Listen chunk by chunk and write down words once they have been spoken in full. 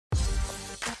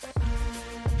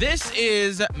This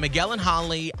is Miguel and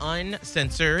Holly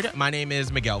Uncensored. My name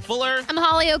is Miguel Fuller. I'm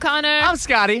Holly O'Connor. I'm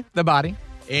Scotty, the body.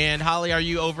 And Holly, are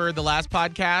you over the last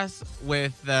podcast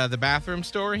with the bathroom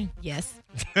story? Yes.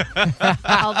 Although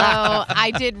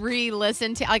I did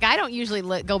re-listen to, I don't usually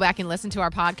go back and listen to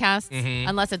our podcasts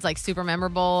unless it's like super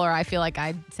memorable or I feel like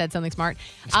I said something smart.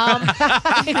 You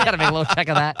gotta make a little check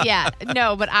of that. Yeah,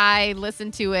 no, but I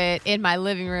listened to it in my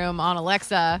living room on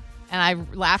Alexa and I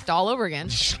laughed all over again.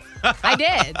 I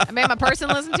did. I made my person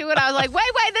listen to it. I was like, wait,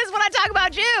 this is when I talk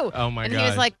about you. Oh my God. And he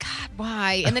was like, God,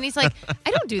 why? And then he's like,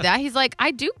 I don't do that. He's like,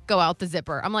 I do go out the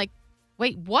zipper. I'm like,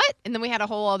 wait, what? And then we had a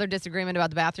whole other disagreement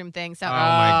about the bathroom thing. So Oh my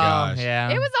gosh. Yeah.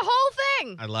 it was a whole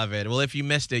thing. I love it. Well, if you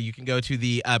missed it, you can go to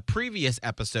the previous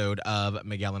episode of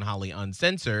Miguel and Holly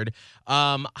Uncensored.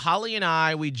 Holly and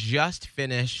I, we just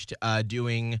finished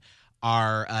doing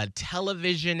our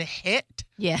television hit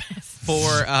Yes. for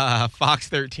Fox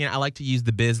 13. I like to use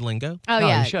the biz lingo. Oh, No,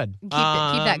 yeah. you should. Keep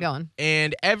that going.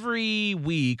 And every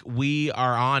week we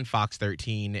are on Fox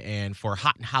 13 and for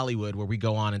Hot in Hollywood, where we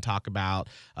go on and talk about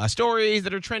stories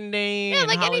that are trending Yeah, in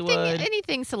like Hollywood.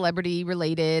 anything celebrity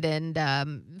related.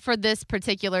 And for this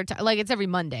particular, it's every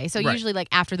Monday. So Right. usually like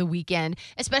after the weekend,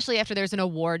 especially after there's an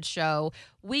award show,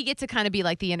 we get to kind of be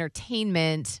like the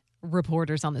entertainment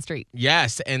reporters on the street.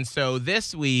 Yes. And so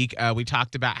this week we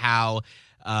talked about how,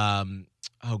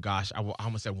 oh gosh, I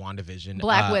almost said WandaVision.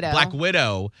 Black Widow. Black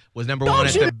Widow was number one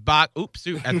at the box. Oops.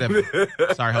 At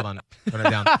the, sorry, hold on. Turn it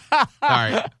down.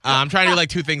 Sorry. I'm trying to do like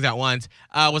two things at once.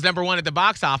 Was number one at the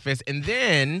box office. And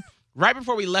then right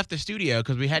before we left the studio,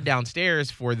 because we had downstairs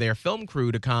for their film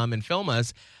crew to come and film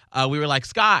us, we were like,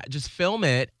 Scott, just film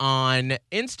it on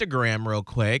Instagram real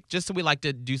quick, just so we like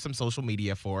to do some social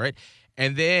media for it.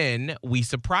 And then we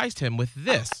surprised him with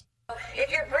this.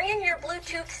 If you're bringing your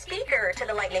Bluetooth speaker to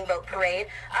the Lightning Boat Parade,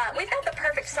 we've got the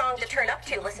perfect song to turn up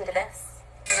to. Listen to this.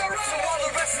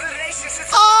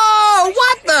 Oh,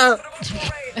 what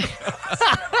the?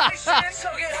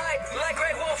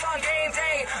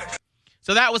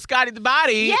 So that was Scotty the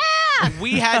Body. Yeah.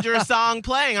 We had your song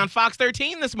playing on Fox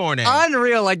 13 this morning.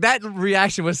 Unreal. Like, that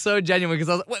reaction was so genuine because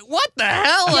I was like, wait, what the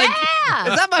hell? Like,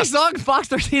 Yeah. is that my song Fox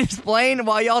 13 is playing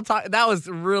while y'all talk? That was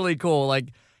really cool. Like,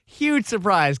 huge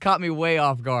surprise. Caught me way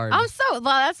off guard. I'm so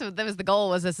that was the goal,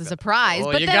 was this a surprise,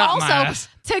 Well, but you then got my also ass.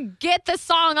 to get the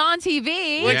song on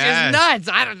TV. Which Yes. is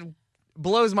nuts.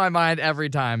 Blows my mind every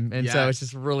time. And so Yes. it's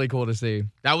just really cool to see.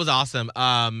 That was awesome.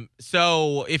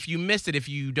 So if you missed it, if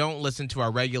you don't listen to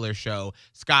our regular show,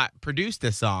 Scott produced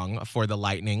this song for the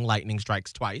Lightning. Lightning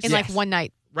strikes twice. in like one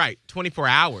night. Right, 24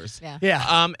 hours. Yeah.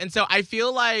 Yeah. And so I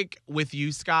feel like with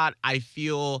you, Scott, I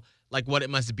feel like what it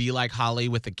must be like, Holly,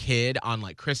 with a kid on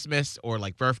like Christmas or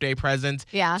like birthday presents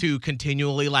Yeah. to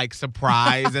continually like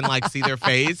surprise and like see their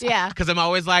face. Yeah. Because I'm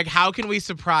always like, how can we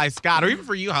surprise Scott? Or even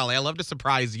for you, Holly, I love to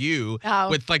surprise you Oh.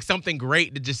 with like something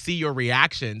great to just see your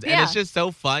reactions. And Yeah. it's just so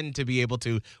fun to be able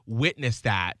to witness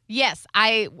that. Yes,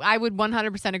 I would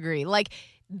 100% agree. Like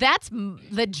that's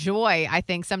the joy, I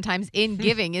think, sometimes in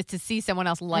giving is to see someone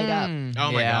else light up.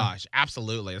 Oh my Yeah. gosh,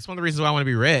 absolutely. That's one of the reasons why I want to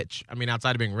be rich. I mean,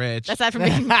 outside of being rich. Aside from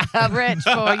being rich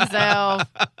for yourself,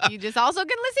 you just also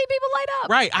can see people light up.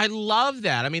 Right. I love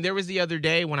that. I mean, there was the other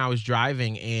day when I was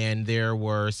driving and there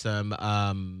were some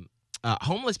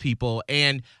homeless people,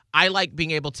 and I like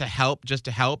being able to help just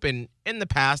to help. And in the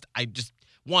past, I just,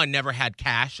 never had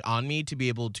cash on me to be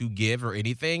able to give or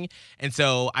anything. And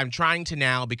so I'm trying to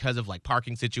now, because of like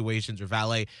parking situations or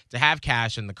valet, to have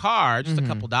cash in the car, just a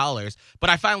couple dollars.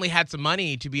 But I finally had some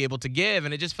money to be able to give.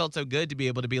 And it just felt so good to be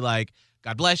able to be like,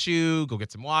 God bless you, go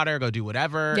get some water, go do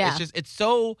whatever. Yeah. It's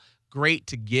so great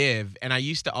to give. And I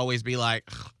used to always be like,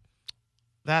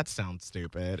 that sounds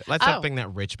stupid. That's Oh. something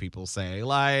that rich people say.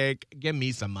 Like, give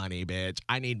me some money, bitch.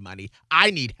 I need money.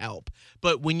 I need help.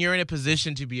 But when you're in a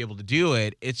position to be able to do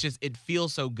it, it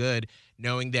feels so good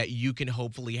knowing that you can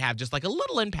hopefully have just like a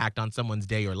little impact on someone's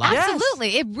day or life. Yes.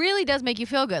 Absolutely. It really does make you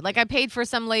feel good. Like I paid for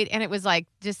some late and it was like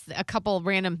just a couple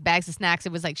random bags of snacks.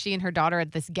 It was like she and her daughter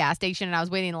at this gas station and I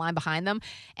was waiting in line behind them.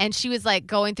 And she was like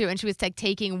going through and she was like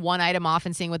taking one item off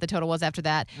and seeing what the total was after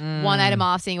that. One item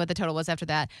off, seeing what the total was after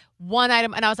that. One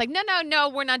item. And I was like, no,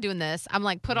 we're not doing this. I'm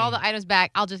like, put all the items back.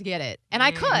 I'll just get it. And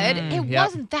I could. It Yep.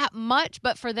 wasn't that much,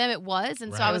 but for them it was.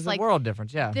 And so Right. I It was was like, a world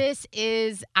difference, yeah. this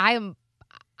is,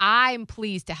 I'm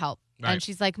pleased to help. Right. And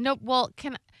she's like, no, well,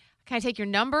 can I take your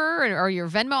number or your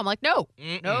Venmo? I'm like, no,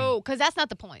 because that's not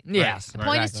the point. Yes. The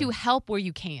point is to help where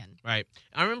you can. Right.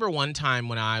 I remember one time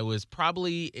when I was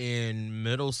probably in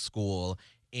middle school,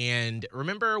 and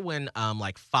remember when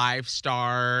like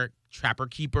 5-star Trapper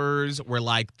Keepers were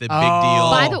like the big deal?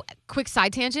 Oh. By the way, quick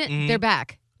side tangent, they're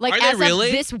back. Like, Are they as really?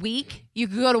 of this week, you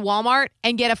could go to Walmart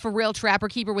and get a for real Trapper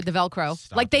Keeper with the Velcro.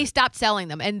 Stop like, they it. stopped selling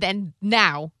them. And then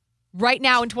now, right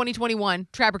now in 2021,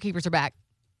 Trapper Keepers are back.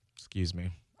 Excuse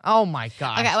me. Oh my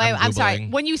gosh. Okay, wait, I'm sorry.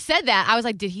 Googling. When you said that, I was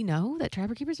like, did he know that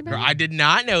Trapper Keepers are back? Girl, I did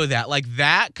not know that. Like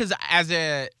that, because as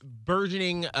a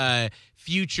burgeoning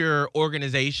future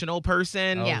organizational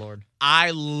person, Oh Yeah. Lord.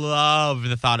 I love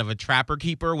the thought of a trapper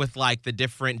keeper with like the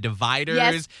different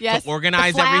dividers yes. to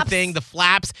organize The flaps. everything, the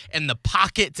flaps and the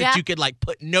pockets that Yeah. you could like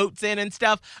put notes in and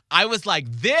stuff. I was like,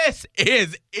 this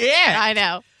is it. I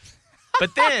know.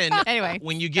 But then Anyway,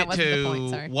 when you that get wasn't the to point,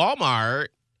 sorry. Walmart,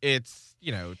 it's,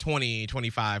 20,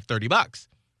 25, $30.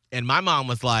 And my mom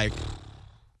was like,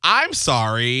 I'm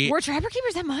sorry. Were Trapper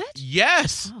Keepers that much?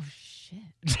 Yes. Oh, shit.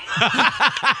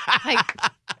 Like,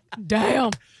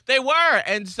 damn. They were.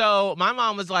 And so my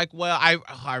mom was like, well,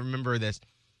 I remember this.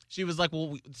 She was like,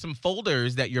 well, some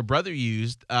folders that your brother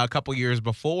used a couple years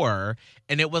before.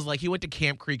 And it was like he went to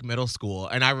Camp Creek Middle School.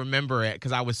 And I remember it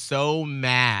because I was so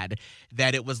mad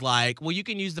that it was like, well, you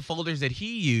can use the folders that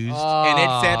he used. And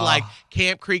it said like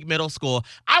Camp Creek Middle School.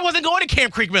 I wasn't going to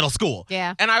Camp Creek Middle School.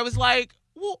 Yeah. And I was like,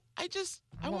 well, I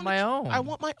want wanna- my own. I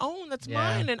want my own. That's Yeah.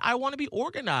 mine. And I want to be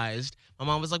organized. My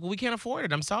mom was like, well, we can't afford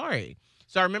it. I'm sorry.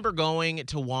 So I remember going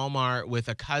to Walmart with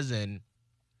a cousin,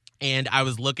 and I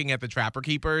was looking at the Trapper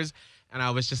Keepers, and I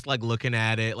was just like looking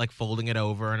at it, like folding it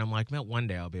over, and I'm like, man, one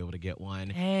day I'll be able to get one.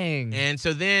 Dang. And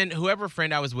so then whoever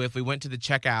friend I was with, we went to the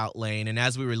checkout lane, and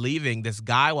as we were leaving, this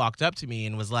guy walked up to me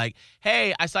and was like,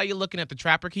 hey, I saw you looking at the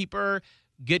Trapper Keeper.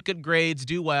 Get good grades,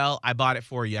 do well. I bought it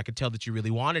for you. I could tell that you really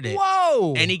wanted it.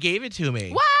 Whoa. And he gave it to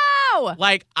me. Wow.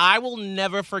 Like, I will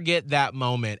never forget that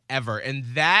moment ever. And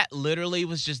that literally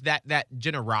was just that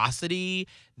generosity,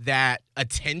 that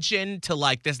attention to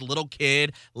like this little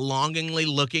kid longingly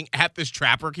looking at this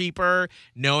Trapper Keeper,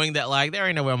 knowing that like there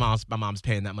ain't no way my mom's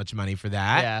paying that much money for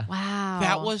that. Yeah. Wow.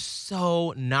 That was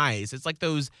so nice. It's like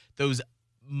those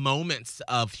moments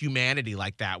of humanity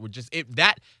like that were just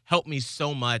that helped me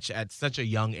so much at such a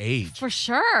young age. For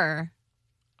sure.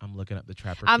 I'm looking up the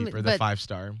Trapper Keeper, the but-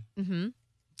 5-star. Mm-hmm.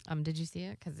 Did you see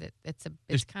it? Because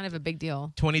it's kind of a big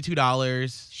deal.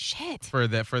 $22 Shit. for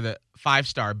the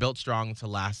 5-star, built strong to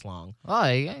last long. Oh,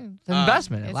 yeah. It's an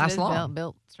investment. It It lasts is long.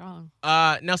 built strong.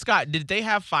 Now, Scott, did they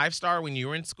have 5-star when you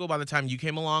were in school? By the time you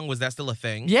came along, was that still a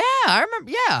thing? Yeah, I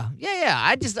remember. Yeah.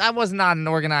 I was not an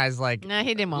organized like. No,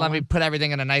 he didn't want Let me one. put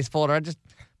everything in a nice folder. I just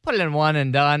put it in one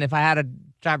and done. If I had a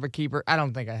Trapper Keeper, I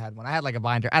don't think I had one. I had like a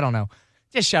binder. I don't know.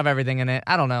 Just shove everything in it.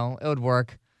 I don't know. It would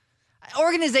work.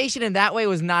 Organization in that way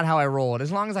was not how I rolled.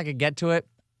 As long as I could get to it,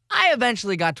 I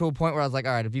eventually got to a point where I was like,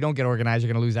 all right, if you don't get organized,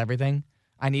 you're going to lose everything.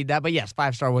 I need that. But yes,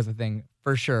 5-star was the thing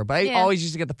for sure. But I Yeah. always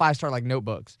used to get the 5-star like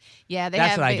notebooks. Yeah, they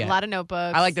That's have what I a get. lot of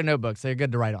notebooks. I like their notebooks. They're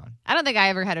good to write on. I don't think I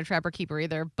ever had a Trapper Keeper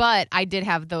either, but I did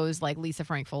have those like Lisa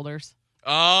Frank folders.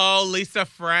 Oh, Lisa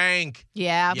Frank.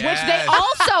 Yeah, which they Yes.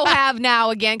 also have now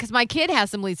again because my kid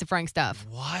has some Lisa Frank stuff.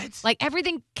 What? Like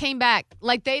everything came back.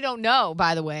 Like they don't know,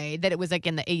 by the way, that it was like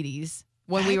in the 80s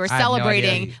when we were I have no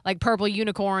celebrating idea. like purple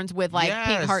unicorns with like pink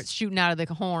Yes. hearts shooting out of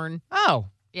the horn. Oh,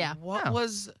 Yeah.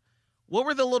 What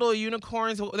were the little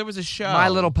unicorns? There was a show. My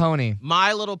Little Pony.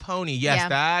 My Little Pony. Yes, Yeah.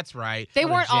 that's right. They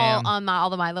What a weren't all jam. on all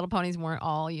the My Little Ponies weren't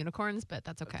all unicorns, but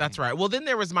that's okay. That's right. Well, then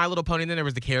there was My Little Pony, and then there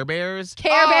was the Care Bears.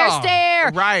 Care Bear Oh,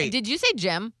 Stare. right. Did you say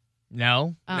Jim?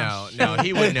 No. Oh, No,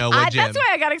 he wouldn't know what Jim. That's why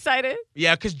I got excited.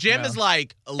 Yeah, because Jim No. is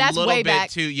like a That's little way bit back.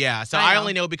 too. Yeah, so I I know.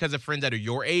 only know because of friends that are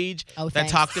your age Oh, that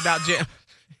thanks. talked about Jim.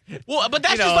 Well, but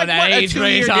that's You know, just like that what, a age 2-year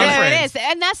range, difference. huh? Yeah, it is,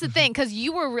 and that's the thing because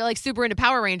you were like super into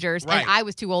Power Rangers, Right. and I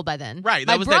was too old by then. Right,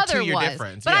 my that was that brother 2-year was,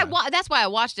 difference, But yeah. that's why I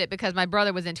watched it because my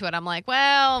brother was into it. I'm like,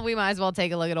 well, we might as well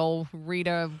take a look at old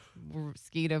Rita,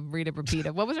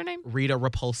 Rapita. What was her name? Rita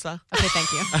Repulsa, Okay,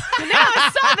 thank you. Her name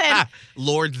was something.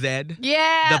 Lord Zed,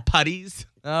 Yeah, the Putties.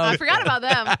 I forgot about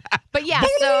them. But yeah,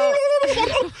 so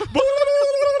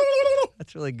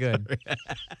That's really good.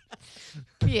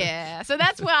 yeah, so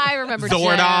that's why I remember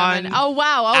Zordon. Jim and- oh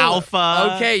wow, oh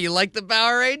Alpha. Okay, you like the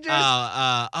Power Rangers?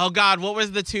 Oh God, what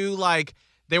was the two like?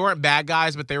 They weren't bad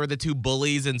guys, but they were the two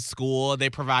bullies in school. They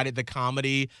provided the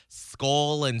comedy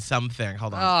Skull and something.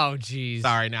 Hold on. Oh, jeez.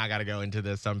 Sorry, now I got to go into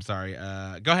this. I'm sorry.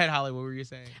 Go ahead, Holly. What were you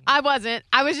saying? I wasn't.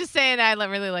 I was just saying I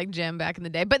really liked Jim back in the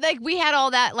day. But like we had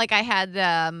all that. Like I had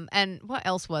and what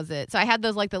else was it? So I had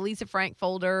those like the Lisa Frank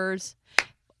folders.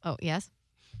 Oh yes,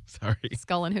 Sorry.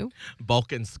 Skull and who?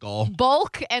 Bulk and Skull.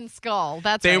 Bulk and Skull.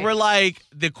 That's They right. were like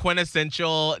the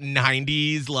quintessential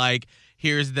 90s, like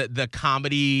here's the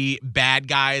comedy bad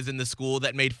guys in the school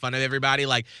that made fun of everybody.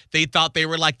 Like, they thought they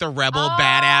were like the rebel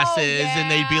badasses,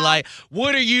 and they'd be yeah. like,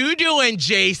 "What are you doing,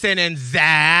 Jason and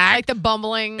Zach?" Like the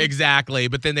bumbling. Exactly.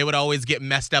 But then they would always get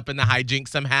messed up in the hijinks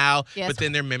somehow. Yes. But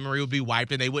then their memory would be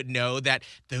wiped, and they would know that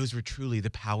those were truly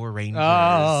the Power Rangers.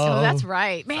 Oh, that's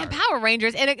right. Man, Power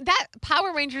Rangers. And that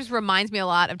Power Rangers reminds me a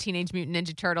lot of Teenage Mutant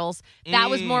Ninja Turtles. That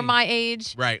was more my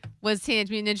age. Right. Was Teenage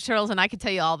Mutant Ninja Turtles, and I could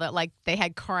tell you all that. Like, they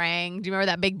had Krang. Do you remember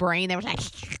that big brain? They were like,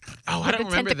 Oh, I with don't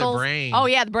remember tentacles. the brain. Oh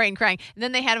yeah, the brain Krang. And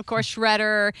then they had, of course,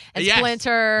 Shredder and Yes.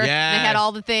 Splinter. And they had Yes.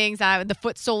 all the things. The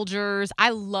foot soldiers. I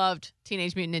loved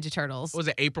Teenage Mutant Ninja Turtles. What was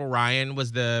it? April Ryan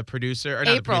was the producer, or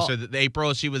not April. the producer? The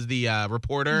April. She was the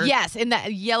reporter. Yes, in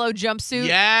that yellow jumpsuit.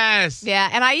 Yes. Yeah,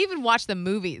 and I even watched the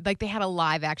movie. Like, they had a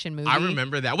live action movie. I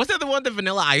remember that. Was that the one that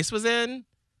Vanilla Ice was in?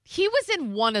 He was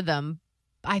in one of them,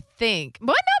 I think. But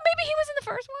no, maybe he was in the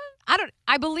first one.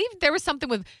 I believe there was something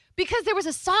with, because there was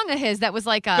a song of his that was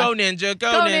like a Go Ninja, go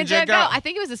Ninja, go. I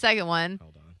think it was the second one.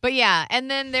 Hold on. But yeah, and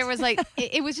then there was like,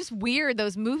 it was just weird.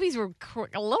 Those movies were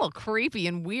a little creepy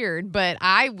and weird, but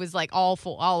I was like all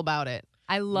about it.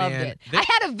 I loved Man, it. I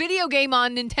had a video game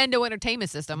on Nintendo Entertainment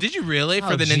System. Did you really?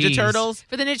 For Oh, the Ninja geez. Turtles?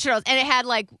 For the Ninja Turtles. And it had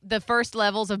like the first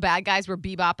levels of bad guys were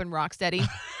Bebop and Rocksteady.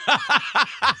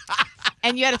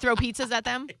 And you had to throw pizzas at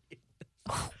them.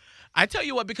 I tell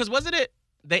you what, because wasn't it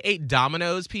they ate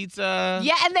Domino's pizza?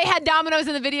 Yeah, and they had Domino's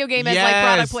in the video game as like Yes.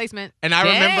 product placement. And I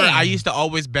remember Dang. I used to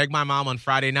always beg my mom on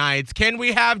Friday nights, can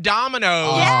we have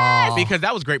Domino's? Yes! Because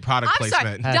that was great product I'm sorry.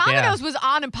 placement. Heck yeah. Domino's was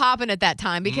on and popping at that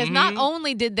time because not Mhm.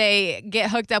 only did they get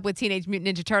hooked up with Teenage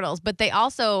Mutant Ninja Turtles, but they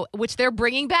also, which they're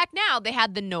bringing back now, they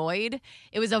had the Noid.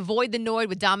 It was Avoid the Noid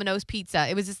with Domino's Pizza.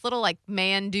 It was this little like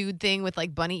man dude thing with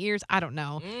like bunny ears. I don't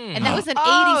know. And that was an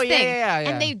Oh, 80s yeah, thing. yeah, yeah.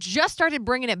 And they just started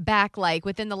bringing it back like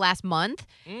within the last month.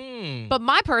 Mm. But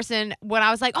my person, when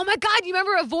I was like, oh my God, you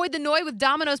remember Avoid the Noid with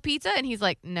Domino's Pizza? And he's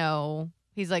like, no.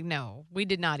 He's like, no, we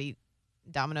did not eat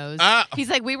Domino's. He's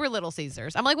like, we were Little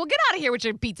Caesars. I'm like, well, get out of here with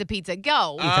your pizza.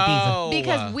 Go. Oh.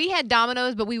 Because we had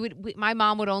Domino's, but my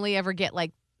mom would only ever get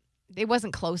like, it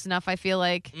wasn't close enough, I feel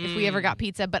like, if we ever got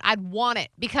pizza. But I'd want it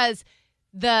because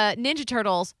the Ninja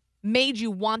Turtles made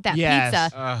you want that Yes.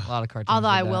 pizza. A lot of cartoons. Although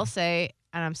did I that. will say,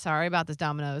 and I'm sorry about this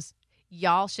Domino's,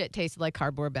 y'all shit tasted like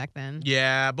cardboard back then.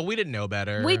 Yeah, but we didn't know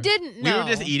better. We didn't We know. were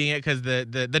just eating it because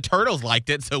the turtles liked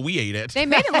it, so we ate it. They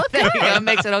made it look There good. you go. That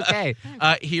makes it okay.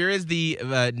 Here is the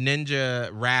Ninja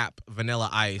Rap Vanilla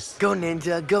Ice. Go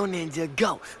ninja, go ninja,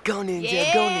 go. Go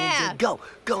ninja, go Yeah. ninja, go.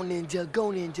 Go ninja, go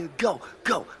ninja, go.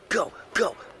 Go, go,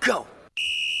 go, go.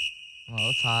 Oh,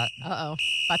 it's hot. Uh-oh.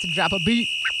 About to drop a beat.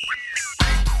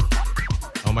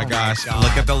 Oh my gosh,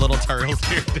 look at the little turtles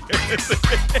here.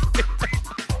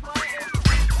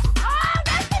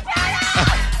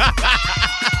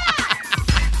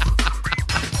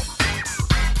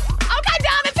 Okay,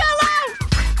 Donatello!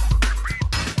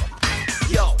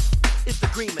 Yo, it's the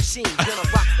green machine. Gonna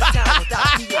rock the town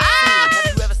without being seen.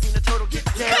 Have you ever seen a turtle get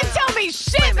down? Couldn't tell me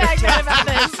shit back then about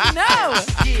this. No.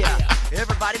 Yeah,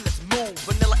 everybody let's move.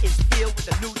 Vanilla is here with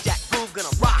the new jack groove. Gonna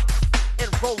rock and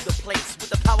roll the place with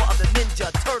the power of the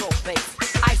Ninja Turtle bass.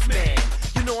 Iceman,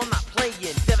 you know I'm not playing.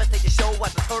 Devastate the show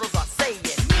what the turtles are saying.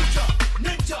 Ninja,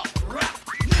 ninja, rap.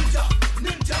 Ninja,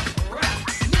 ninja, rap.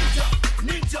 Ninja,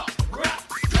 ninja, rap.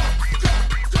 Go, go,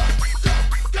 go, go,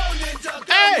 go, ninja,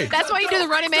 go. Hey! That's why you do the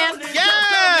Running Man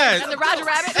Yes! and the Roger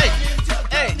Rabbit? Hey,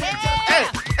 hey, hey, hey,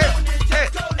 hey,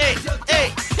 hey, hey.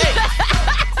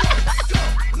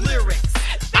 Lyrics.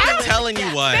 I'm telling you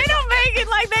what. They don't make it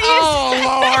like they used Oh,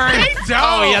 Lord. They don't.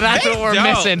 Oh, yeah, that's They what we're don't.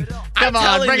 missing. I'm Come on,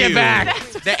 telling bring it you, back.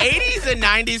 The 80s and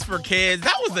 90s for kids,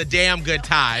 that was a damn good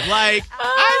time. Like,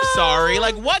 I'm sorry.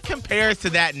 Like, what compares to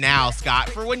that now, Scott?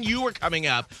 For when you were coming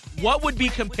up, what would be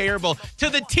comparable to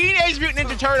the Teenage Mutant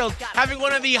Ninja Turtles having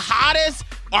one of the hottest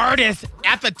artists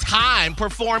at the time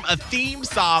perform a theme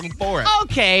song for it?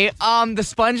 Okay, the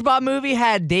SpongeBob movie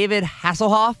had David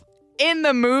Hasselhoff in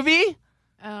the movie.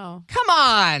 Oh. Come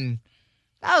on.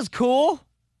 That was cool.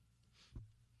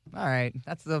 All right,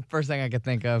 that's the first thing I could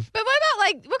think of. But what about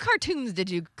like what cartoons did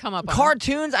you come up on?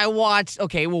 Cartoons I watched,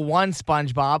 okay, well, one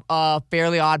SpongeBob,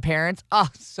 Fairly Odd Parents, oh,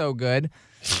 so good.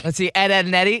 Let's see, Ed, Ed,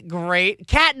 and Eddie, great.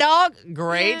 Cat Dog,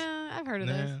 great. Yeah, I've heard of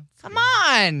this. Yeah. Come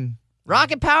on.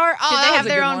 Rocket Power, oh, Did that they was have a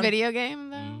their good own one. video game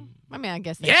though? I mean, I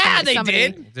guess. Yeah, they somebody-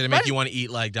 did. Did it make you want to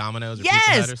eat like Domino's or Pizza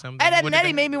Hut Yes, or something? Ed, Ed, What and did Eddie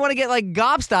they- made me want to get like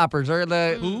Gobstoppers or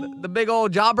the big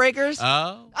old Jawbreakers.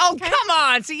 Oh, Oh, come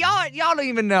on. See, y'all don't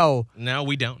even know. no,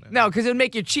 we don't know. No, because it would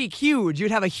make your cheek huge.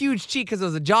 You'd have a huge cheek because it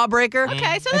was a jawbreaker.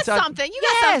 Okay, so And that's so- something. You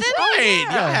Yes, got something. oh, Wait,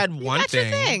 yeah. y'all had You one got your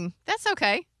thing. thing. That's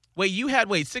okay.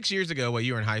 Wait, 6 years ago,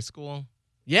 you were in high school?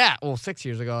 Yeah, well, 6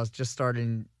 years ago, I was just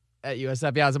starting at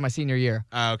USF. Yeah, I was in my senior year.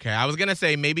 Okay, I was gonna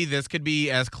say maybe this could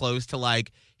be as close to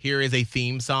like here is a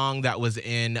theme song that was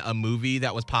in a movie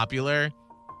that was popular,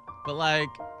 but like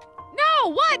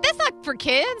No, what? That's not for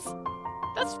kids.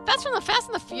 That's from the Fast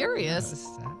and the Furious.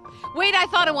 Wait, I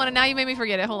thought of one, and now you made me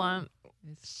forget it. Hold on.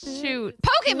 Shoot,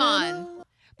 Pokemon.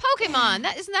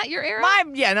 That isn't that your era?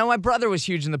 My brother was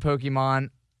huge in the Pokemon.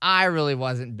 I really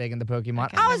wasn't big into Pokemon.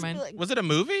 Okay, I never was mind. like, was it a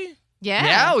movie? Yeah.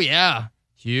 yeah, oh yeah,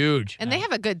 huge. And they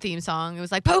have a good theme song. It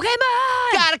was like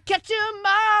Pokemon. Gotta catch 'em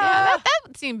all. Yeah,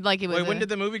 that seemed like it was. Wait, when did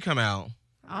the movie come out?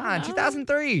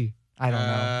 2003. I don't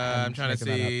know. I'm trying to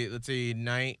see. Let's see.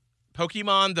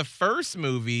 Pokemon, the first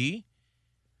movie.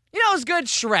 You know what's good?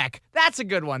 Shrek. That's a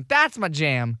good one. That's my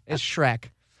jam. Is Shrek.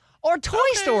 Or Toy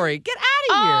Story. Get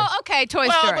out of here. Oh, okay. Toy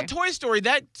Well, Story. but Toy Story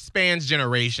that spans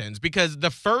generations because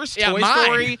the first Yeah, Toy mine.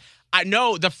 Story. I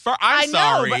know the first. I'm I know,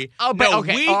 sorry. but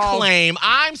okay. We Oh. claim.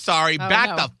 I'm sorry. Oh, Back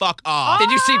no. the fuck off. Did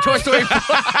you see Toy Story 4?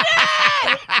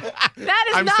 That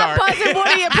is I'm not sorry. Buzz and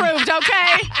Woody approved,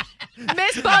 okay?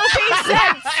 Miss Bofi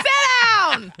said, sit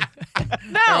down.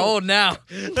 They're No. old now.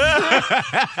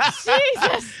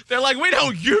 Jesus. They're like, we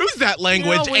don't use that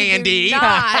language, No, we do Andy.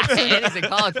 not. Andy's in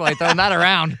college play, throwing that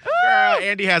around. Girl,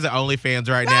 Andy has an OnlyFans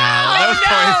right now. No, Those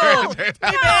no. toys are-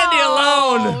 Leave Andy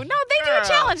alone. No, they do a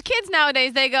challenge. Kids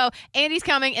nowadays, they go, Andy's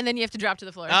coming, and then you have to drop to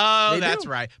the floor. Oh, They that's do.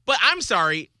 right. But I'm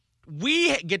sorry.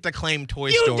 We get to claim Toy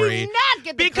You Story. do not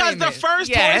get to because claim the it. first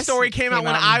Toy Yes, Story came out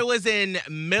when in- I was in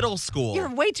middle school. You're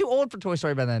way too old for Toy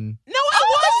Story by then. No,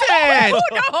 I wasn't.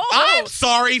 no. I'm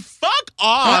sorry. Fuck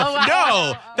off. Oh, wow.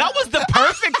 No, that was the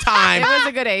perfect time It was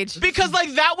a good age. because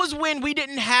like that was when we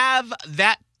didn't have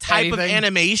that type of Anything.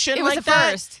 animation. It was like the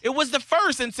that. first. It was the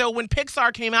first, and so when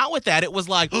Pixar came out with that, it was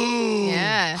like,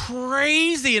 Yeah.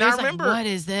 crazy. And It I was like, remember, what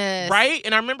is this? right?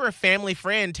 And I remember a family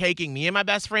friend taking me and my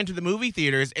best friend to the movie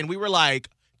theaters, and we were like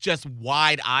just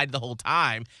wide-eyed the whole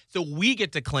time. So we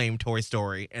get to claim Toy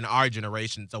Story in our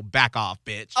generation. So back off,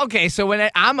 bitch. Okay, so when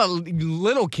I'm a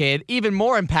little kid, even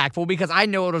more impactful because I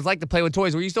know what it was like to play with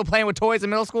toys. Were you still playing with toys in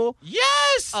middle school?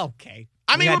 Yes. Okay.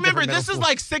 I mean, We had remember, different this is middle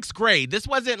like sixth grade. This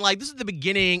wasn't like, this is the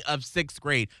beginning of sixth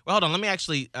grade. Well, hold on. Let me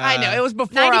actually. I know. It was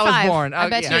before 95. I was born. I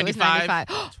bet yeah. you it was 95. 95.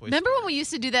 Toy Remember Story. when we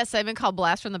used to do that segment called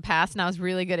Blast from the Past, and I was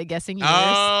really good at guessing years?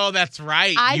 Oh, that's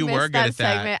right. I You missed were good that at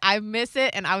that. segment. I miss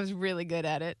it, and I was really good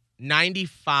at it.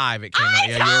 95 it came out. I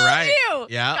Yeah, told you were right. you.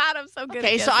 Yeah. God, I'm so good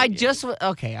Okay, at so I guessing just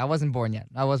okay. I wasn't born yet.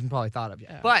 I wasn't probably thought of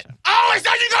yet. Oh, But Oh, is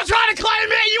that you gonna try to claim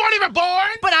it? You weren't even born?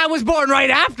 I was born right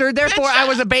after. Therefore, I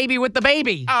was a baby with the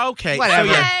baby. Oh, okay. Whatever.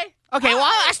 So, yeah. Okay. Okay, well,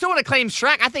 I still want to claim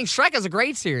Shrek. I think Shrek is a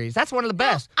great series. That's one of the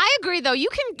best. I agree, though. You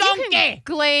can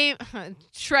claim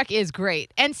Shrek is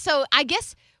great. And so I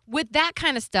guess with that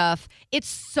kind of stuff, it's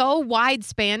so wide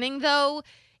spanning, though.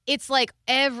 It's like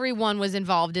everyone was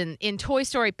involved in Toy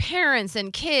Story, parents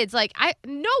and kids. Like,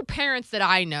 no parents that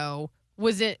I know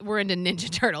were into Ninja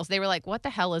Turtles. They were like, what the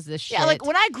hell is this shit? Yeah, like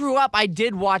when I grew up, I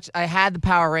did watch. I had the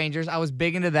Power Rangers. I was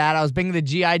big into that. I was big into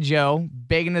G.I. Joe.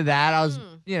 Big into that. I was,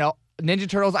 Ninja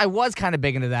Turtles. I was kind of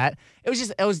big into that. It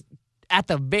was at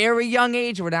the very young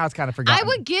age where now it's kind of forgotten. I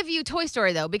would give you Toy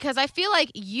Story, though, because I feel like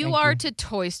you are to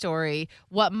Toy Story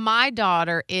what my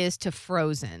daughter is to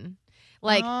Frozen.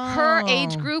 Like, her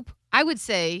age Oh. group, I would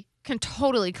say, can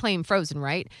totally claim Frozen,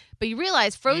 right? But you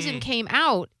realize Frozen came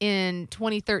out in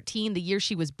 2013, the year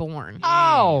she was born.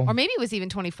 Oh. Or maybe it was even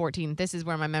 2014. This is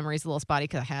where my memory's a little spotty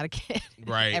because I had a kid.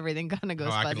 Right. Everything kind of goes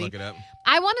Oh, I fuzzy. can look it up.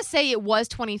 I want to say it was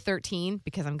 2013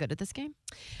 because I'm good at this game.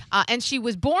 And she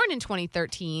was born in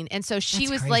 2013. And so she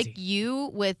That's was crazy. like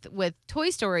you with Toy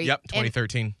Story. Yep, And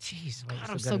 2013. Jeez, God, I'm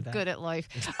you're so at that. good at life.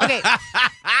 Okay.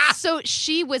 So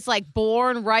she was like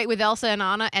born right with Elsa and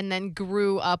Anna and then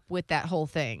grew up with that whole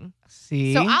thing.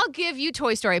 See, So I'll give you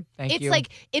Toy Story. Thank it's you.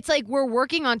 like we're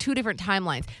working on two different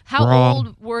timelines. How Wrong.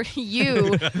 old were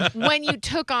you when you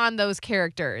took on those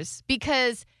characters?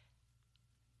 Because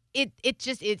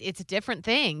it's a different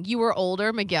thing. You were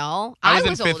older, Miguel. I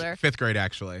was in older. fifth grade,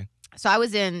 actually. So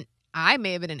I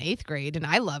may have been in 8th grade and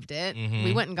I loved it. Mhm.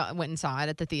 We went and saw it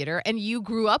at the theater, and you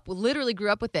literally grew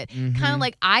up with it. Mhm. Kind of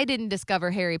like I didn't discover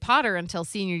Harry Potter until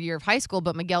senior year of high school,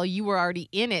 but Miguel, you were already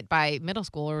in it by middle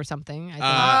school or something. I think.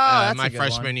 that's My a good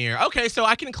freshman one. year. Okay, so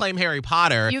I can claim Harry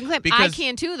Potter. you can claim I because-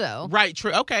 can too, though. Right,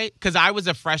 true. Okay, because I was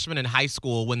a freshman in high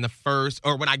school when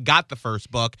I got the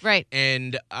first book. Right.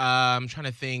 And I'm trying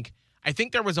to think. I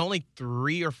think there was only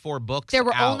 3 or 4 books. There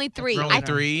were out. only 3. There were only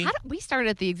 3. We started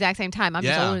at the exact same time. I'm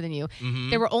just Yeah. older than you.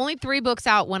 Mhm. There were only 3 books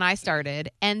out when I started,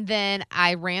 and then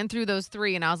I ran through those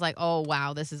 3, and I was like, "Oh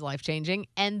wow, this is life changing."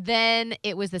 And then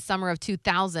it was the summer of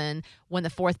 2000 when the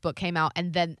 4th book came out,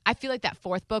 and then I feel like that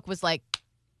 4th book was like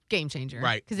game changer.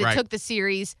 Right, Because it right. took the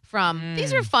series from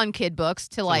these are fun kid books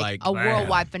to like a wow.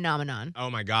 worldwide phenomenon.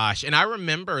 Oh my gosh. And I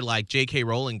remember like J.K.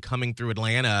 Rowling coming through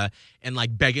Atlanta and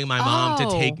like begging my mom to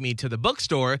Oh. take me to the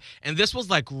bookstore. And this was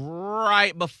like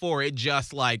right before it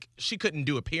just like she couldn't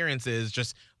do appearances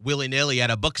just willy-nilly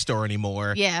at a bookstore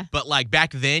anymore. Yeah. But like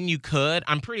back then you could.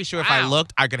 I'm pretty sure if I Wow.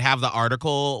 looked, I could have the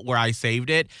article where I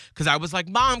saved it. Because I was like,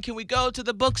 Mom, can we go to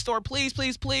the bookstore? Please,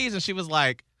 please, please. And she was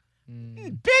like,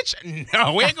 bitch,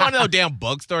 no, we ain't going to no damn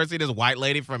bookstore to see this white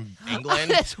lady from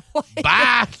England. That's what.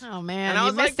 Bye. Oh man, And I you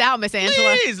was missed like, out, Miss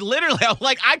Angela. Please, literally. I'm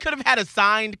like, I could have had a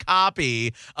signed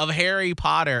copy of Harry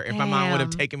Potter if my mom would have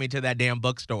Damn. taken me to that damn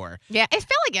bookstore. Yeah, it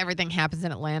felt like everything happens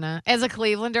in Atlanta. As a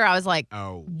Clevelander, I was like,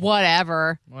 Oh.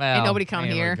 whatever. Well, Ain't nobody come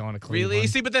ain't here. Going to Really? Cleveland.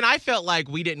 See, but then I felt like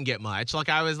we didn't get much. Like,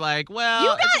 I was like, well.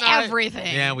 You it's got not-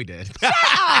 everything. Yeah, we did. Shut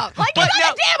up. Like, But it's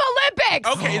not the damn Olympics.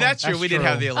 Okay, that's true. That's We did true.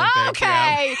 have the Olympics. yeah.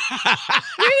 Okay.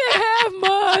 We didn't have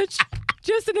much.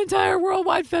 Just an entire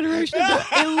worldwide federation of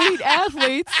elite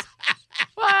athletes.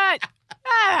 What? Get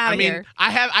out I of mean, here.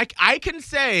 I can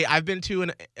say I've been to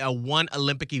one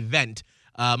Olympic event.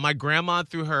 My grandma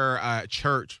through her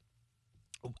church.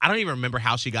 I don't even remember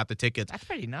how she got the tickets, That's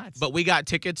pretty nuts. but we got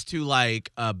tickets to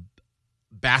like a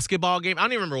basketball game. I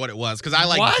don't even remember what it was because I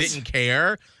like What? didn't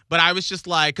care. But I was just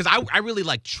like, because I really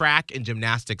like track and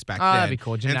gymnastics back Oh, then. that'd be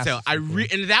cool. And so Gymnastics would be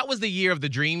cool. and that was the year of the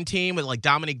Dream Team with like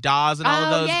Dominique Dawes and all of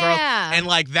Oh, those yeah. girls. And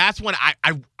like that's when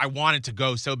I wanted to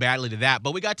go so badly to that.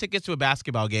 But we got tickets to a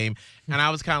basketball game, and I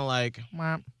was kind of like,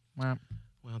 Womp, womp.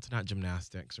 well, it's not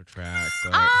gymnastics or track,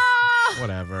 but Ah!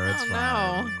 whatever, it's Oh,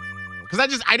 fine. no.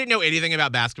 Because I didn't know anything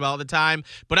about basketball at the time,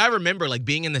 but I remember like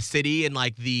being in the city and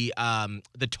like the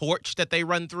torch that they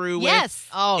run through with. Yes.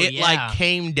 Oh, It yeah. like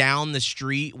came down the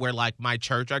street where like my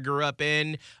church I grew up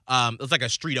in. It was like a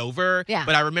street over. Yeah.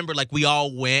 But I remember like we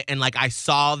all went and like I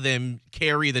saw them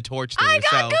carry the torch through. I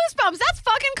got so goosebumps. That's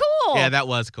fucking cool. yeah, that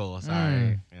was cool. Sorry.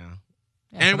 Mm. Yeah.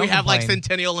 Yeah, And we don't have like complain.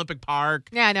 Centennial Olympic Park.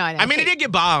 Yeah, I know. I mean, it did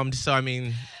get bombed, so I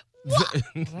mean,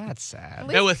 That's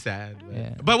sad. it was sad.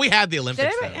 Yeah. But we had the Did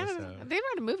Olympics. they, though, ever, so. they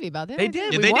wrote a movie about that. They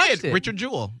did. Yeah, We they watched did. it. Richard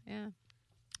Jewell. Yeah.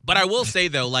 But I will say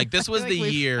though, like this was I feel the like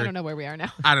I year. don't know where we are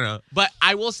now. I don't know, but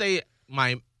I will say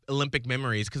my Olympic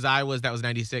memories because that was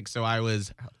 '96, so I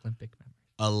was Olympic memory.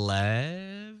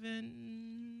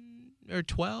 11 or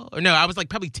 12, or no, I was like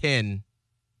probably 10.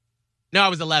 No, I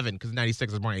was 11 because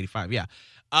 '96 I was born in '85. Yeah,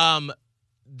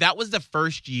 that was the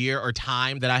first year or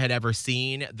time that I had ever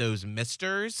seen those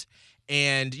misters,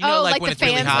 and you know, like when the it's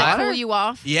really fans hot. that cool you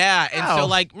off. Yeah, and so Oh.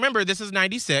 like remember this is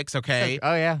 '96, okay?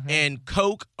 Oh yeah. And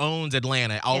Coke owns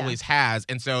Atlanta, always has.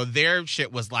 And so their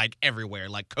shit was like everywhere,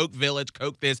 like Coke Village,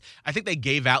 Coke this. I think they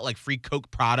gave out like free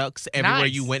Coke products everywhere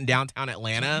Nice. you went downtown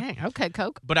Atlanta. Dang, okay,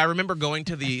 Coke. But I remember going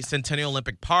to the Centennial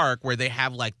Olympic Park where they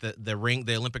have like the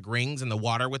Olympic rings, and the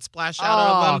water would splash out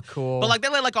of Oh, them. cool. But like they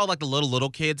let like all like the little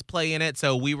kids play in it.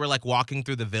 So we were like walking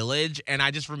through the village, and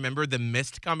I just remember the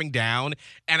mist coming down,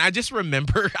 and I just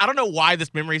remember I don't know why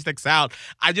this memory sticks out.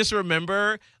 I just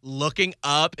remember looking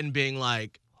up and being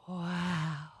like,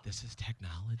 Wow. this is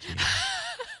technology.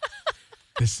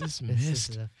 This is This mist.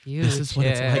 is the This is what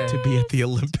it's like to be at the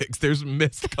Olympics. There's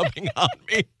mist coming on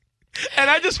me. And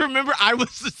I just remember I was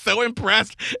just so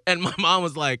impressed. And my mom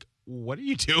was like, what are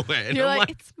you doing? And You're I'm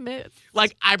like, it's myth.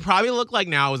 like, I probably look like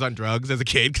now I was on drugs as a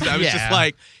kid because I was just Yeah.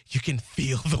 like, you can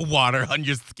feel the water on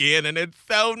your skin and it's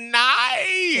so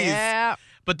nice. Yeah.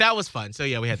 But that was fun. So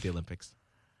yeah, we had the Olympics.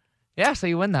 Yeah, so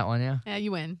you win that one, yeah. Yeah,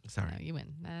 you win. Sorry. No, you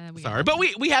win. We Sorry. But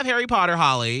we have Harry Potter,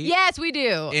 Holly. Yes, we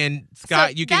do. And Scott,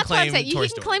 So you can that's what I'm claim saying. Toy He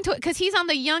Story. can claim Toy because he's on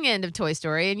the young end of Toy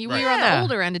Story, and we Right. were on the Yeah.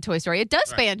 older end of Toy Story. It does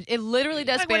span. It literally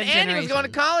does Like span when Andy was going to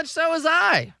generations. college, so was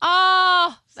I.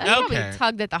 Oh, that Okay. probably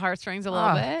tugged at the heartstrings a little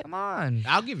Oh, bit. Come on.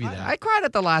 I'll give you that. I cried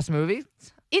at the last movie.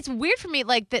 It's weird for me,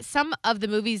 like that. Some of the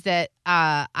movies that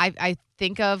I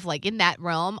think of, like in that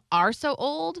realm, are so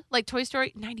old, like Toy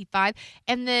Story '95,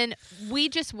 and then we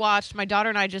just watched. My daughter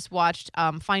and I just watched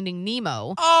Finding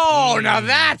Nemo. Oh, Mm. now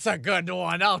that's a good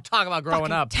one. Oh, talk about growing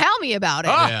Fucking up. Tell me about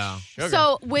it. Oh, yeah. sugar.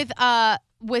 So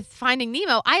with Finding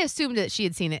Nemo, I assumed that she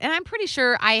had seen it, and I'm pretty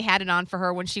sure I had it on for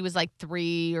her when she was like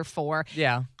 3 or 4.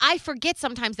 Yeah. I forget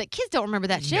sometimes that kids don't remember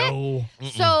that shit. No.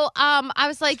 So I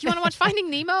was like, you want to watch Finding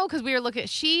Nemo? Because we were looking.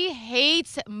 She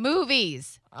hates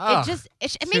movies. Ugh,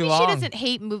 Maybe she long. doesn't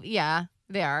hate movies. Yeah,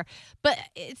 they are. But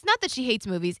it's not that she hates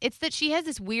movies. It's that she has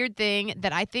this weird thing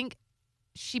that I think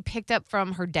she picked up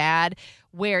from her dad,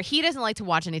 where he doesn't like to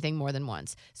watch anything more than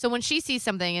once. So when she sees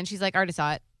something and she's like, I already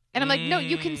saw it. And I'm like, no,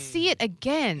 you can see it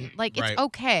again. Like, it's Right.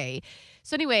 okay.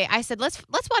 So anyway, I said, let's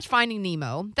watch Finding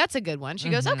Nemo. That's a good one. She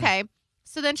goes, okay.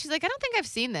 So then she's like, I don't think I've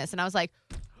seen this. And I was like,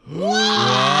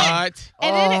 What?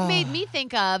 And then it made me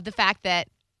think of the fact that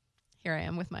here I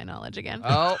am with my knowledge again.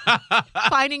 Oh,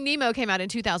 Finding Nemo came out in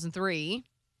 2003.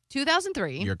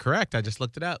 2003. You're correct. I just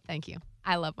looked it up. Thank you.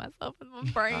 I love myself in my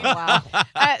Oh, brain. Wow.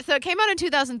 So it came out in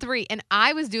 2003, and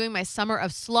I was doing my summer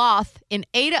of sloth in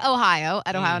Ada, Ohio,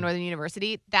 at Ohio Northern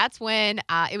University. That's when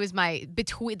it was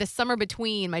the summer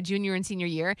between my junior and senior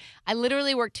year. I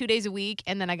literally worked 2 days a week,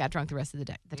 and then I got drunk the rest of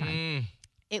the time.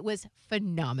 It was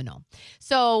phenomenal.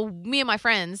 So me and my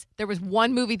friends, there was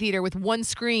one movie theater with one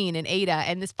screen in Ada,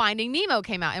 and this Finding Nemo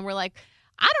came out, and we're like,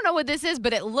 I don't know what this is,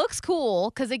 but it looks cool.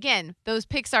 Because again, those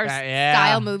Pixar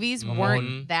style movies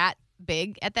weren't that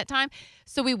big at that time.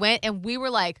 So we went and we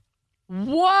were like,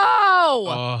 whoa.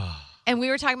 Oh. And we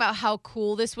were talking about how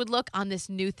cool this would look on this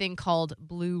new thing called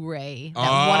Blu-ray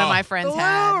that one of my friends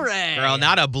had. Blu-ray. Girl,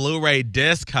 not a Blu-ray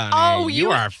disc, honey. Oh,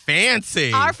 you are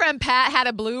fancy. Our friend Pat had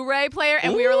a Blu-ray player,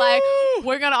 and we were like,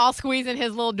 we're going to all squeeze in his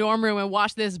little dorm room and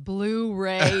watch this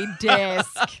Blu-ray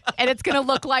disc. And it's going to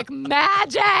look like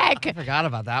magic. I forgot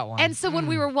about that one. And so when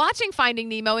we were watching Finding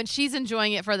Nemo and she's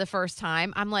enjoying it for the first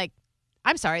time, I'm like,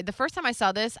 I'm sorry, the first time I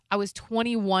saw this, I was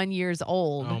 21 years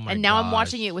old. Oh my and now I'm gosh.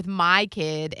 watching it with my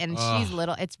kid, and she's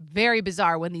little. It's very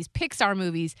bizarre when these Pixar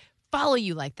movies follow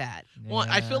you like that. Well,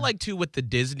 I feel like, too, with the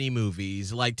Disney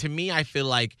movies, like, to me, I feel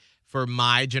like for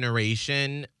my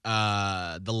generation,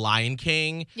 The Lion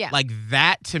King, like,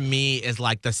 that, to me, is,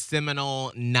 like, the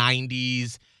seminal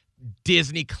 90s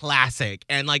Disney classic.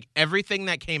 And, like, everything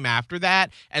that came after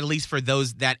that, at least for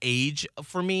those that age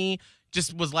for me,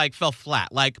 just was like fell flat.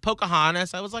 Like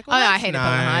Pocahontas, I was like, well, I that's hated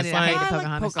nice. Pocahontas. I Like, hated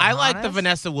Pocahontas. I like the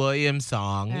Vanessa Williams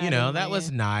song. I You know, didn't that like was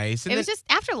it. nice. And It was then- just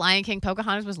after Lion King,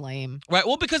 Pocahontas was lame. right.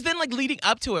 Well, because then like leading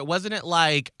up to it, wasn't it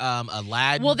like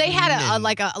Aladdin? Well, they had a and-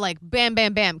 like bam,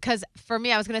 bam, bam. Because for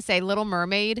me, I was gonna say Little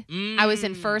Mermaid. I was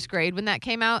in first grade when that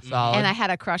came out, Solid. and I had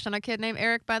a crush on a kid named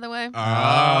Eric, by the way. Oh, So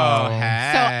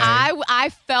hey. I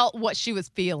felt what she was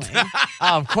feeling.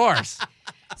 Oh, of course.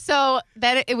 So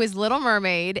then it was Little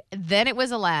Mermaid, then it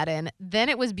was Aladdin, then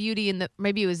it was Beauty and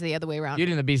maybe it was the other way around.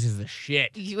 Beauty and the Beast is the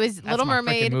shit. It was That's Little my freaking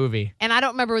Mermaid, movie. and I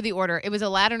don't remember the order. It was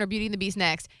Aladdin or Beauty and the Beast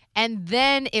next, and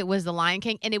then it was The Lion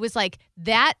King, and it was like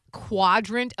that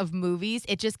quadrant of movies.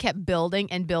 It just kept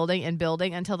building and building and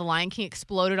building until The Lion King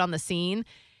exploded on the scene.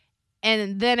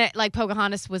 And then it, like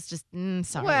Pocahontas was just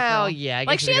sorry. Well, girl. yeah, I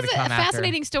like guess she you're has a gonna come after.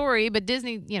 fascinating story, but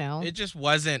Disney, it just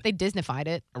wasn't they Disneyfied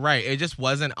it. right. It just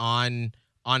wasn't on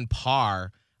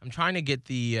par. I'm trying to get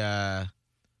the.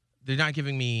 They're not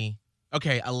giving me.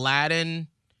 Okay, Aladdin.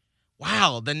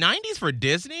 Wow, the 90s for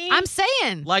Disney. I'm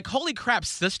saying, like, holy crap,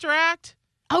 Sister Act.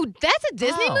 oh, that's a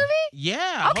Disney Oh. movie.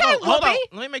 Yeah. Okay, hold on. Whoopi.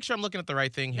 Let me make sure I'm looking at the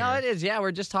right thing here. No, it is. Yeah, we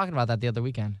are just talking about that the other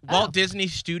weekend. Walt Disney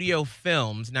Studio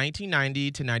Films,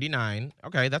 1990 to 99.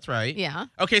 Okay, that's right. Yeah.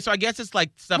 Okay, so I guess it's like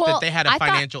stuff Well, that they had a I thought-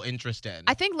 financial interest in.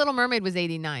 I think Little Mermaid was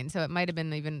 89, so it might have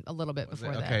been even a little bit Was it?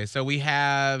 before that. Okay, so we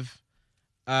have.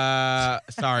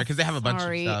 Sorry, because they have a bunch of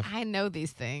Sorry, stuff. I know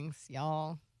these things,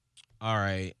 y'all. All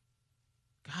right.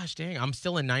 Gosh dang, I'm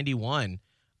still in 91.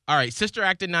 All right, Sister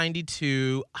Act in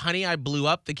 92. Honey, I Blew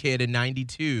Up the Kid in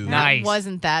 92. Nice. That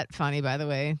wasn't that funny, by the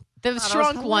way. The was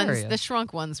shrunk ones, hilarious. the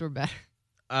shrunk ones were better.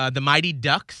 The Mighty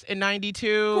Ducks in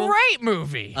 92. Great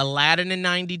movie. Aladdin in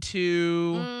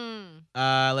 92.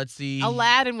 Let's see.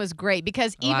 Aladdin was great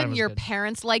because Aladdin even was your good.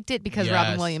 parents liked it because Yes.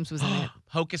 Robin Williams was in it.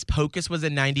 Hocus Pocus was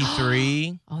in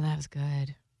 93. Oh, that was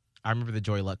good. I remember the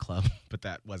Joy Luck Club, but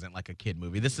that wasn't like a kid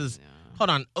movie. This is, hold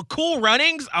on, Cool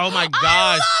Runnings? Oh my I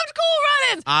gosh. loved Cool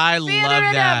Runnings. I Field of love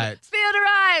Rhythm, that. Field of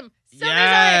Rhyme. Somebody's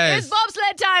Yes. like, it's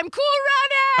bobsled time. Cool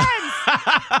Runnings.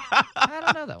 I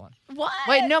don't know that one. What?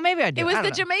 Wait, no, maybe I do. It was I the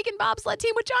don't know. Jamaican bobsled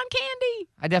team with John Candy.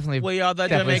 I definitely. We are the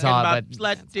Definitely Jamaican saw it, but-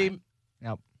 bobsled team.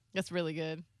 Nope. That's really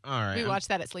good. All right. We watched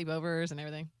that at sleepovers and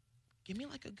everything. Give me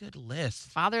like a good list.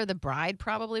 Father of the Bride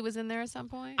probably was in there at some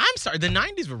point. I'm sorry. The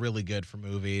 90s were really good for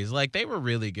movies. Like, they were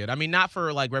really good. I mean, not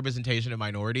for, like, representation of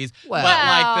minorities, Well- but,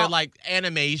 like, Well- the, like,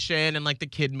 animation and, like, the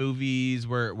kid movies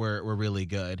were really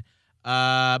good.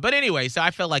 But anyway, so I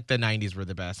felt like the 90s were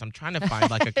the best. I'm trying to find,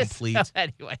 like, a complete... So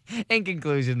anyway, in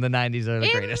conclusion, the 90s are the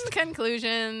in greatest.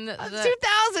 conclusion, The the-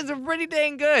 2000s are pretty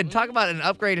dang good. Talk about an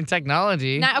upgrade in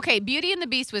technology. Now, okay, Beauty and the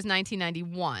Beast was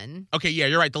 1991. Okay, yeah,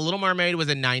 you're right. The Little Mermaid was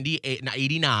in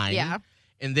 89. Yeah.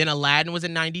 And then Aladdin was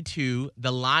in 92.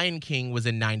 The Lion King was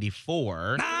in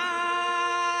 94.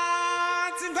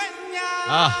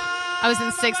 I was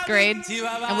in sixth grade,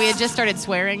 and we had just started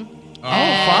swearing. Oh,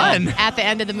 And fun. At the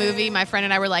end of the movie, my friend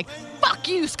and I were like, "Fuck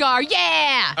you, Scar!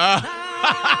 Yeah!"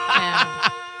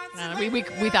 And, we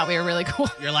thought we were really cool.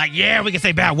 You're like, yeah, we can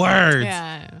say bad words.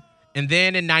 Yeah. And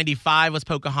then in 95 was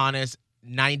Pocahontas.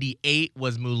 98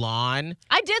 was Mulan.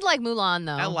 I did like Mulan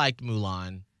though. I liked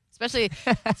Mulan.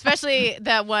 Especially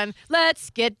that one. Let's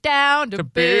get down to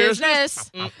business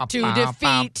to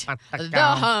defeat the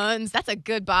Huns. That's a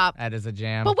good bop. That is a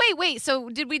jam. But wait. So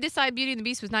did we decide Beauty and the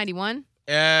Beast was 91?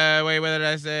 Wait, what did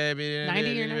I say?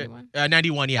 90 or 91?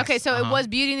 91, yes. Okay, so it was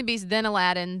Beauty and the Beast, then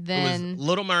Aladdin, then It was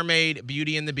Little Mermaid,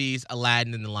 Beauty and the Beast,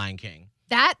 Aladdin, and The Lion King.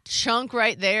 that chunk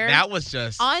right there. That was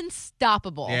just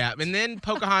unstoppable. Yeah, and then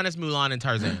Pocahontas, Mulan, and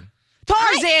Tarzan.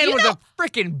 Tarzan was a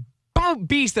freaking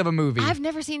beast of a movie. I've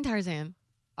never seen Tarzan.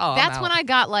 Oh, That's when I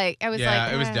got like I was it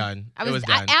was done. I was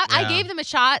done. I Yeah. gave them a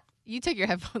shot. You took your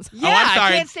headphones off. Yeah, I'm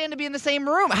sorry. I can't stand to be in the same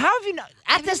room. How have you not?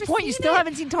 At I've this never point, you seen still it.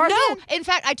 haven't seen Tarzan? No, in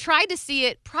fact, I tried to see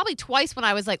it probably twice when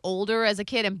I was like older as a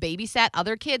kid and babysat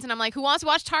other kids, and I'm like, who wants to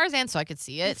watch Tarzan so I could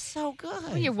see it? It's so good.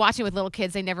 When you're watching with little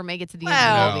kids, they never make it to the well,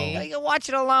 end of the movie. you can watch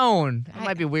it alone. It I-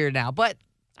 might be weird now, but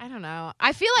I don't know.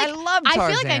 I feel like I love I feel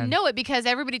like I Tarzan. know it because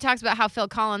everybody talks about how Phil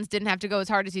Collins didn't have to go as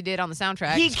hard as he did on the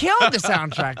soundtrack. he killed the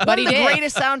soundtrack. But One he of the did.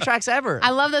 greatest soundtracks ever.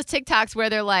 I love those TikToks where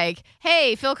they're like,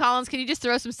 "Hey, Phil Collins, can you just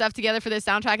throw some stuff together for this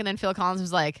soundtrack?" And then Phil Collins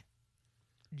was like,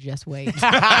 "Just wait."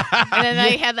 And then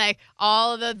they had like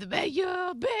all of the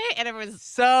and everyone's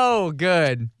so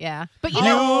good. yeah. But you Oh.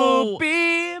 know, You'll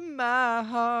be my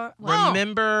heart.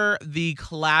 Remember the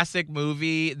classic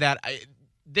movie that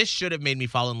this should have made me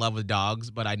fall in love with dogs,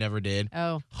 but I never did.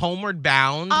 oh, Homeward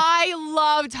Bound. I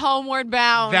loved Homeward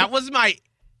Bound. That was my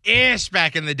ish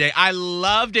back in the day. I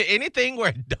loved it. Anything where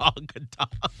a dog could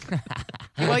talk.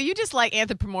 well, you just like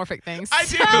anthropomorphic things. I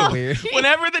So- do. Weird.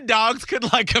 Whenever the dogs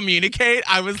could like communicate,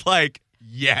 I was like,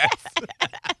 yes.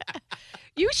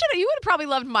 You would have probably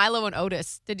loved Milo and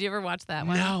Otis. Did you ever watch that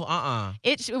one? No,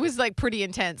 It was like pretty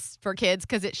intense for kids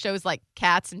because it shows like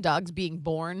cats and dogs being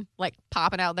born, like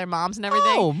popping out their moms and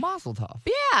everything. Oh, Mazel Tov.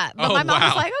 Yeah, but Oh, my mom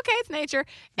was wow. like, "Okay, it's nature,"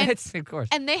 and It's, of course.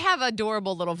 and they have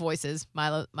adorable little voices,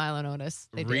 Milo and Otis.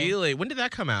 They do. Really? When did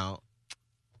that come out?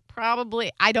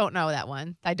 Probably, I don't know that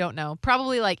one. I don't know.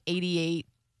 Probably like 88,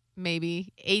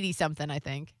 maybe 80 something. I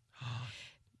think.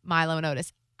 Milo and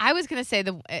Otis. I was gonna say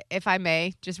if I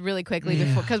may, just really quickly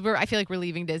before because I feel like we're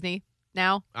leaving Disney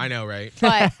now. I know, right?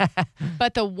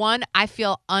 But the one I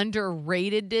feel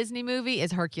underrated Disney movie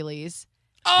is Hercules.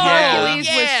 Yeah. Hercules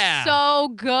was so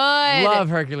good. Love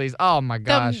Hercules. Oh, my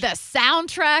gosh. The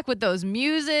soundtrack with those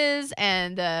muses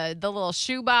and the little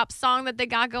shoe bop song that they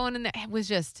got going in there, it was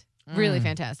just really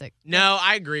fantastic. No,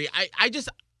 I agree.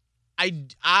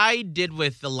 I did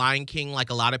with The Lion King like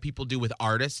a lot of people do with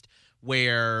Artist,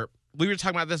 where we were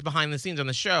talking about this behind the scenes on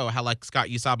the show, how like Scott,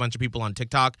 you saw a bunch of people on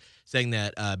TikTok saying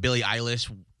that Billie Eilish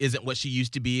isn't what she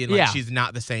used to be and like Yeah. she's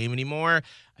not the same anymore.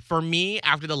 For me,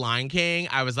 after The Lion King,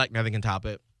 I was like, nothing can top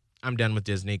it. I'm done with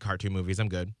Disney cartoon movies. I'm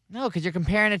good. No, because you're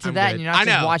comparing it to I'm that good. and you're not I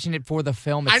just know. watching it for the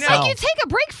film I know. itself. You take a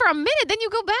break for a minute, then you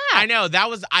go back. I know that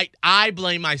was I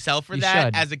blame myself for You that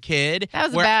should. as a kid. That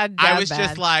was a where bad- I bad- was just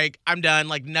bad. like, I'm done.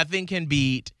 Like nothing can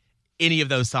beat any of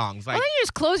those songs. Like Well, then you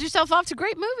just close yourself off to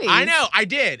great movies. I know, I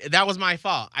did. That was my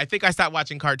fault. I think I stopped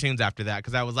watching cartoons after that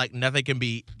because I was like, nothing can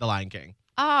beat The Lion King.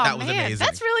 Oh, That was man, amazing.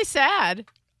 that's really sad.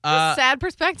 That's a sad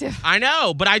perspective. I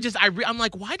know, but I'm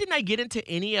like, why didn't I get into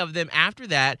any of them after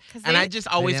that? 'Cause And they- I just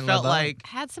always didn't felt live up. like,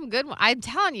 Had some good ones. I'm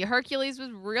telling you, Hercules was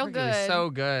real Hercules, good. so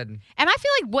good. And I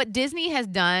feel like what Disney has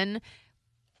done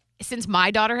since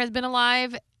my daughter has been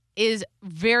alive is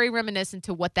very reminiscent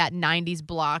to what that 90s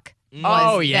block was.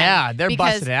 Oh, then. yeah. They're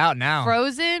Because busting it out now.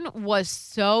 Frozen was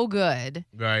so good.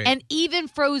 right? And even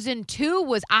Frozen 2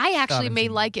 was, I actually haven't may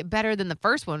seen it. like it better than the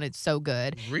first one. It's so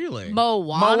good. really?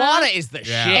 Moana is the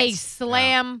Yeah. shit. A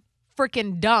slam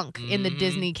freaking dunk in the Mhm.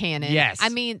 Disney canon. Yes. I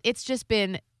mean, it's just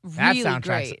been That really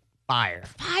soundtrack's great. fire.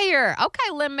 Fire.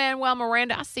 Okay, Lin-Manuel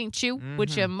Miranda, I seen you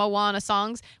with Mhm. your Moana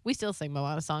songs. We still sing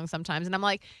Moana songs sometimes. And I'm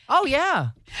like, Oh, yeah.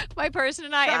 my person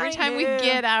and I, every time we Shiny.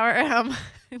 get our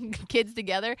kids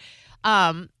together,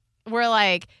 we're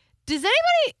like, do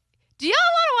y'all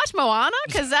want to watch Moana?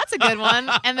 Because that's a good one.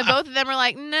 And the both of them are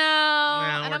like, no.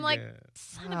 And I'm like,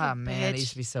 son of Ah, a man, it bitch.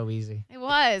 used to be so easy. It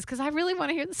was, because I really want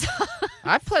to hear the song.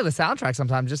 I play the soundtrack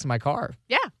sometimes just in my car.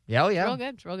 Yeah. Yeah, oh, It's yeah. real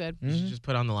good. It's real good. You should Mhm. just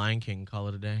put on The Lion King and call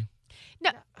it a day. No,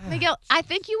 Miguel, I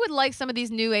think you would like some of these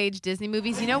new age Disney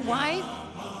movies. You know why?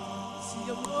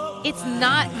 It's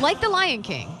not like The Lion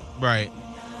King. Right.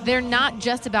 They're not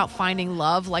just about finding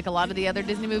love like a lot of the other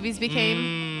Disney movies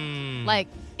became. Like,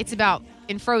 it's about,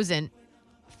 in Frozen,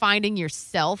 finding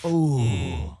yourself.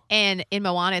 Ooh. And in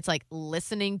Moana, it's like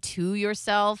listening to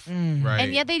yourself. right.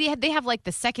 And yet they have like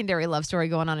the secondary love story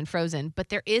going on in Frozen, but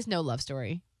there is no love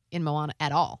story in Moana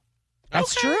at all.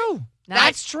 That's true.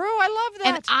 That's true. I love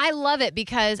that. And I love it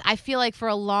because I feel like for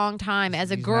a long time, as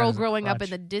a Use that girl as a growing up in crutch.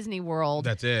 the Disney world,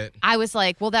 That's it. I was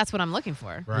like, well, that's what I'm looking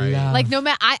for. Right. Love. Like, no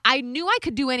matter, I knew I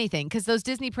could do anything because those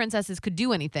Disney princesses could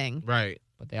do anything. Right.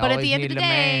 But But at the end of the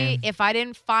day, if I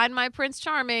didn't find my Prince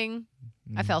Charming,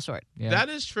 I fell short. yeah. That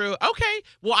is true. Okay.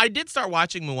 Well, I did start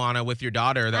watching Moana with your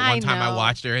daughter that I one time I know.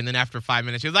 watched her, and then after 5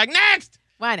 minutes, she was like, next!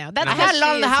 Well, I know. That's I because had it on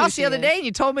she in the is who house she the other is. day, and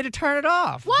you told me to turn it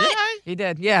off. What? Did I? He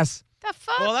did. Yes. The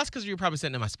fuck? Well, that's because you were probably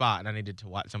sitting in my spot, and I needed to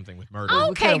watch something with murder. Oh. We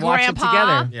Okay, could've watched it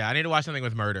Grandpa. together. Yeah, I need to watch something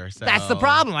with murder. So. That's the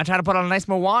problem. I try to put on a nice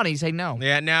Moana. You say no.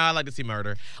 Yeah, now I like to see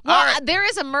murder. Well, All right. there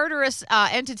is a murderous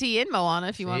entity in Moana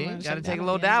if you want to. You got to take a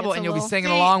little dabble, and you'll be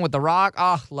singing See? along with The Rock.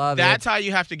 Oh, love That's it. how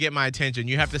you have to get my attention.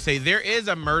 You have to say, there is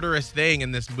a murderous thing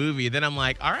in this movie. Then I'm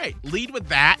like, all right, lead with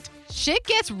that, Shit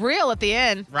gets real at the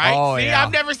end. right? Oh, see, yeah.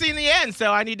 I've never seen the end,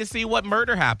 so I need to see what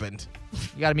murder happened.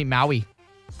 You got to meet Maui.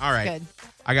 All right. Good.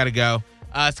 I got to go.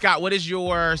 Scott, what is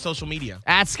your social media?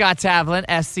 At Scott Tavlin,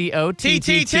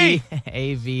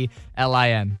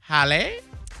 SCOTTTAVLIN. Halle?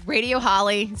 Radio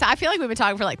Holly. So I feel like we've been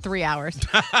talking for like 3 hours.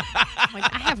 Like,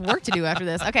 I have work to do after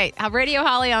this. Okay, Radio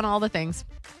Holly on all the things.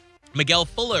 Miguel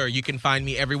Fuller. You can find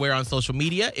me everywhere on social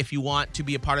media. If you want to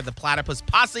be a part of the Platypus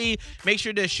Posse, make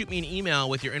sure to shoot me an email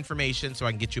with your information so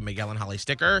I can get you a Miguel and Holly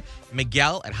sticker.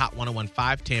 Miguel at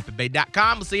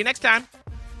hot1015tampabay.com. We'll see you next time.